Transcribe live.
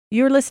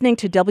You're listening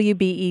to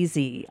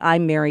WBEZ.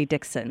 I'm Mary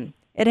Dixon.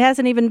 It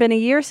hasn't even been a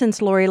year since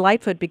Lori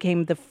Lightfoot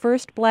became the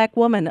first black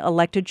woman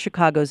elected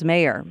Chicago's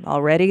mayor.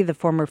 Already, the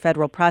former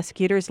federal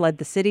prosecutors led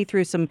the city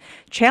through some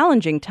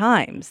challenging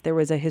times. There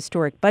was a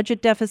historic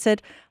budget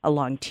deficit, a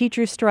long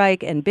teacher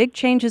strike, and big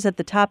changes at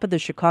the top of the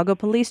Chicago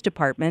Police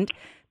Department.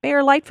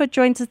 Mayor Lightfoot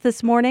joins us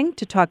this morning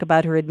to talk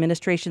about her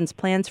administration's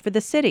plans for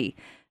the city.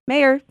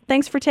 Mayor,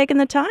 thanks for taking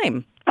the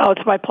time. Oh,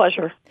 it's my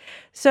pleasure.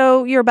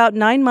 So you're about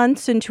 9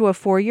 months into a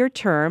 4-year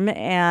term,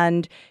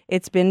 and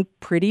it's been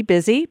pretty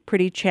busy,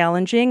 pretty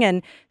challenging.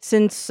 And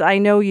since I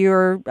know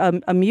you're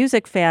a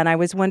music fan, I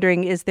was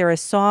wondering, is there a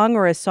song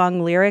or a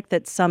song lyric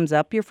that sums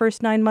up your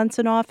first 9 months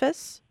in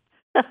office?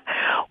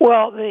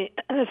 Well, the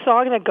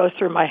song that goes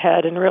through my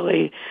head and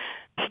really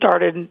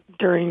started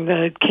during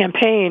the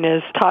campaign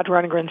is Todd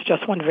Rundgren's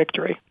Just One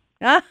Victory.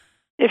 Ah.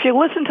 If you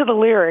listen to the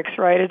lyrics,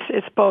 right,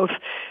 it's both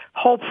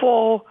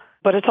hopeful,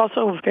 but it's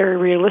also very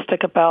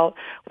realistic about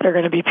there are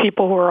going to be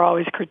people who are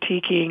always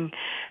critiquing,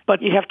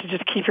 but you have to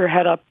just keep your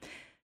head up.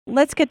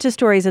 Let's get to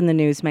stories in the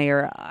news,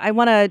 Mayor. I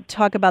want to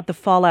talk about the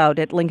fallout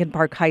at Lincoln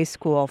Park High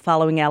School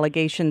following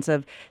allegations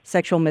of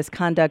sexual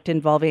misconduct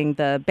involving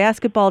the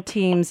basketball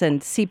teams, and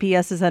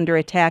CPS is under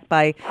attack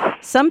by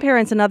some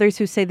parents and others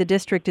who say the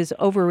district is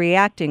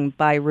overreacting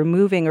by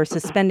removing or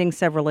suspending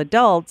several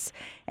adults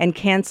and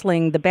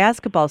canceling the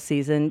basketball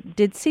season.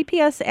 Did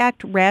CPS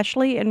act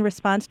rashly in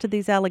response to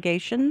these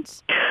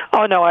allegations?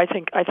 Oh, no, I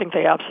think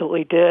they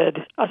absolutely did.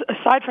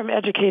 Aside from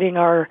educating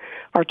our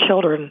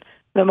children,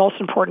 the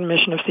most important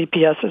mission of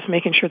CPS is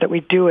making sure that we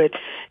do it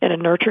in a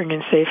nurturing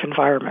and safe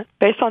environment.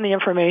 Based on the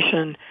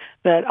information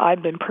that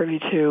I've been privy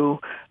to,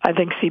 I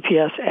think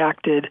CPS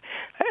acted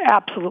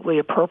absolutely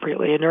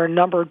appropriately. And there are a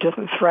number of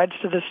different threads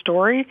to this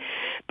story.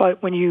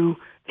 But when you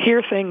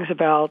hear things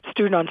about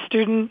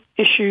student-on-student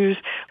issues,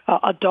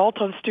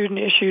 adult-on-student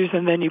issues,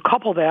 and then you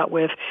couple that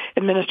with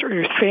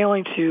administrators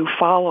failing to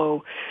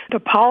follow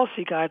the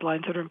policy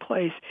guidelines that are in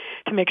place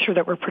to make sure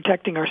that we're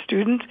protecting our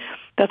students,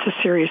 that's a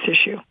serious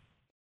issue.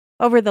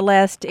 Over the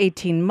last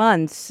 18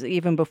 months,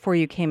 even before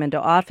you came into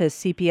office,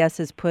 CPS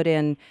has put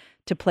in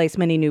to place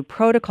many new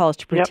protocols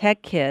to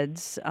protect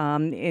kids.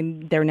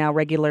 And they're now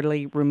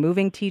regularly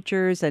removing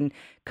teachers and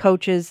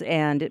coaches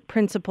and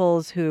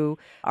principals who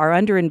are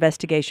under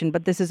investigation.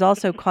 But this has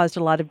also caused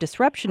a lot of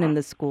disruption in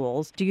the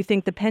schools. Do you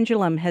think the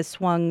pendulum has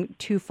swung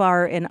too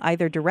far in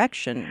either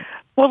direction?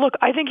 Well, look,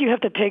 I think you have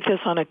to take this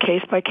on a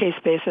case-by-case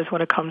basis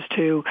when it comes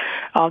to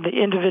the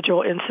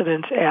individual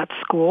incidents at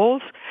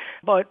schools.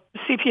 But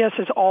CPS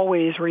is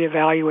always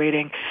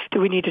reevaluating. Do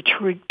we need to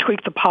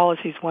tweak the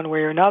policies one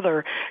way or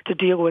another to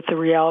deal with the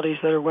realities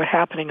that are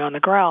happening on the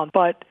ground?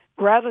 But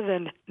rather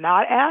than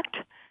not act,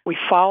 we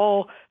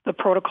follow the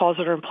protocols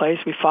that are in place,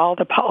 we follow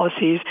the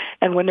policies,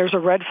 and when there's a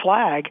red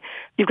flag,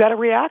 you've got to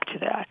react to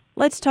that.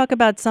 Let's talk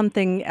about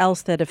something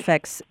else that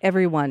affects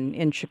everyone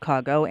in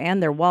Chicago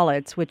and their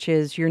wallets, which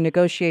is your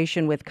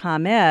negotiation with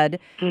ComEd.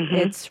 Mm-hmm.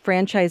 Its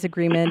franchise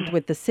agreement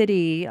with the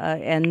city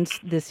ends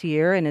this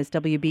year, and as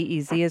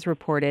WBEZ has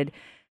reported,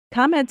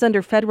 ComEd's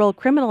under federal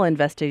criminal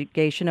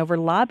investigation over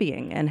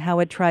lobbying and how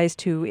it tries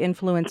to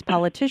influence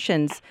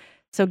politicians.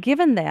 So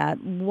given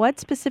that, what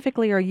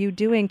specifically are you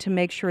doing to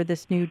make sure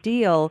this new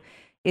deal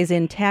is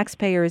in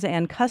taxpayers'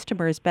 and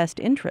customers' best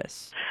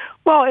interests?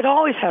 Well, it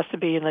always has to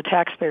be in the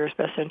taxpayers'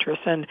 best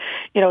interest. And,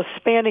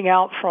 spanning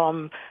out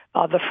from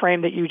the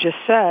frame that you just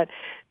said,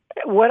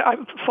 what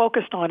I'm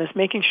focused on is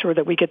making sure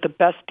that we get the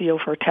best deal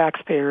for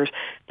taxpayers,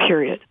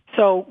 period.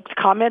 So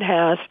ComEd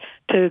has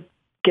to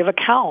give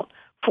account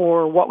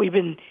for what we've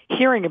been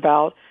hearing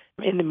about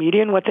in the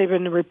media and what they've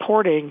been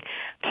reporting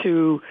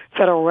to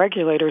federal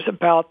regulators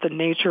about the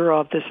nature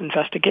of this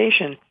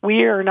investigation.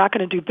 We are not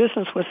going to do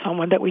business with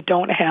someone that we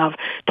don't have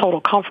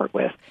total comfort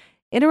with.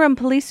 Interim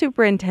Police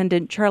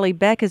Superintendent Charlie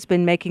Beck has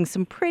been making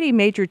some pretty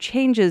major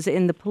changes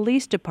in the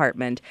police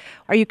department.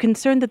 Are you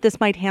concerned that this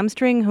might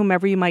hamstring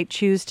whomever you might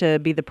choose to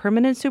be the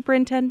permanent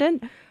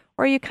superintendent?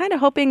 Or are you kind of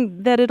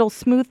hoping that it'll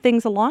smooth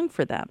things along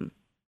for them?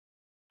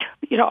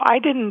 I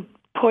didn't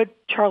put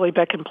Charlie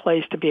Beck in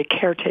place to be a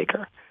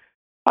caretaker.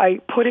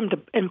 I put him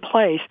in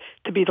place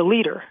to be the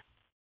leader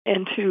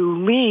and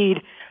to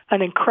lead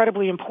an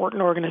incredibly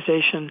important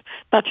organization,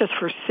 not just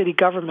for city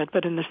government,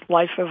 but in this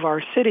life of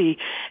our city.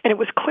 And it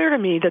was clear to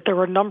me that there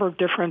were a number of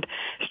different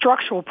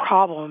structural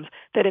problems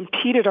that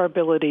impeded our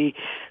ability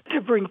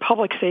to bring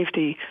public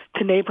safety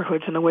to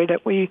neighborhoods in the way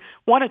that we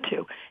wanted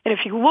to. And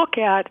if you look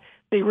at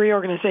the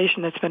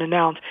reorganization that's been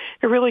announced,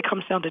 it really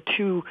comes down to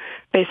two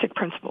basic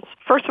principles.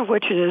 First of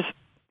which is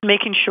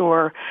making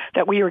sure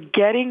that we are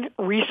getting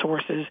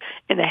resources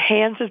in the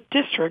hands of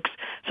districts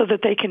so that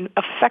they can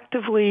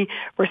effectively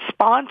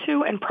respond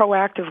to and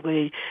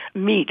proactively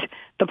meet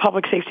the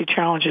public safety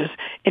challenges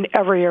in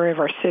every area of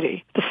our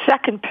city. The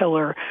second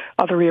pillar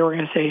of the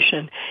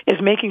reorganization is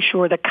making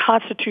sure that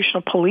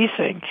constitutional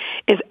policing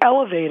is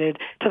elevated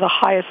to the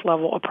highest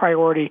level of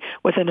priority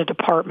within a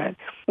department.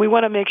 We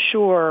want to make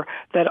sure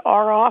that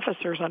our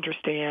officers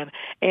understand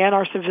and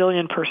our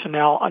civilian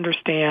personnel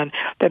understand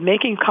that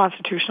making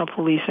constitutional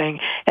policing policing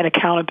and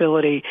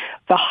accountability,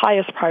 the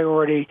highest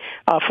priority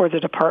for the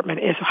department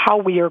is how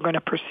we are going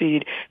to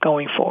proceed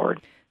going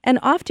forward. An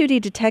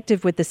off-duty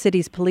detective with the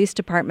city's police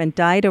department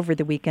died over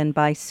the weekend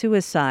by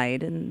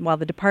suicide. And while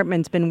the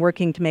department's been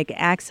working to make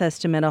access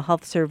to mental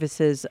health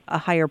services a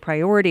higher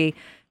priority,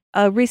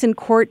 a recent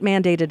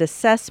court-mandated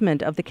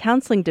assessment of the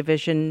counseling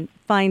division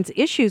finds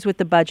issues with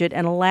the budget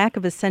and a lack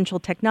of essential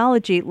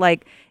technology,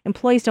 like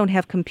employees don't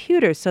have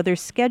computers, so they're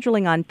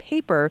scheduling on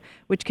paper,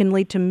 which can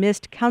lead to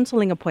missed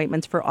counseling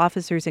appointments for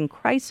officers in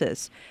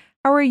crisis.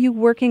 How are you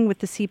working with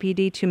the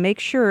CPD to make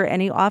sure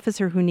any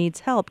officer who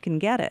needs help can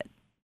get it?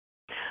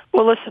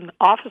 Well, listen,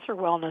 officer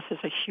wellness is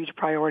a huge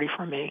priority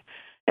for me.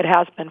 It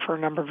has been for a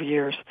number of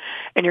years.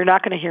 And you're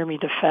not going to hear me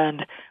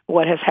defend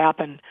what has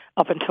happened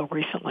up until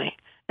recently.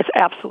 It's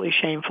absolutely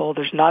shameful.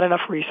 There's not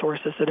enough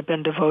resources that have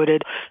been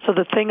devoted. So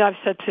the thing I've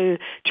said to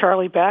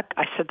Charlie Beck,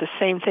 I said the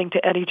same thing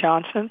to Eddie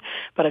Johnson,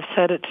 but I've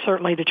said it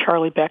certainly to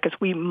Charlie Beck, is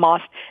we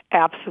must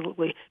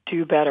absolutely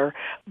do better.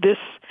 This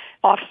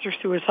officer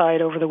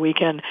suicide over the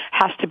weekend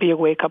has to be a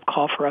wake-up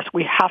call for us.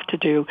 We have to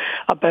do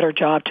a better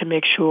job to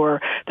make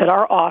sure that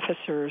our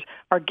officers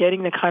are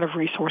getting the kind of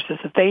resources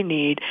that they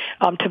need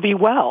to be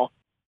well.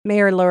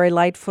 Mayor Lori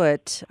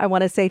Lightfoot, I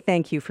want to say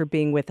thank you for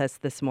being with us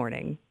this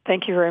morning.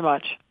 Thank you very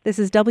much. This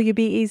is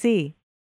WBEZ.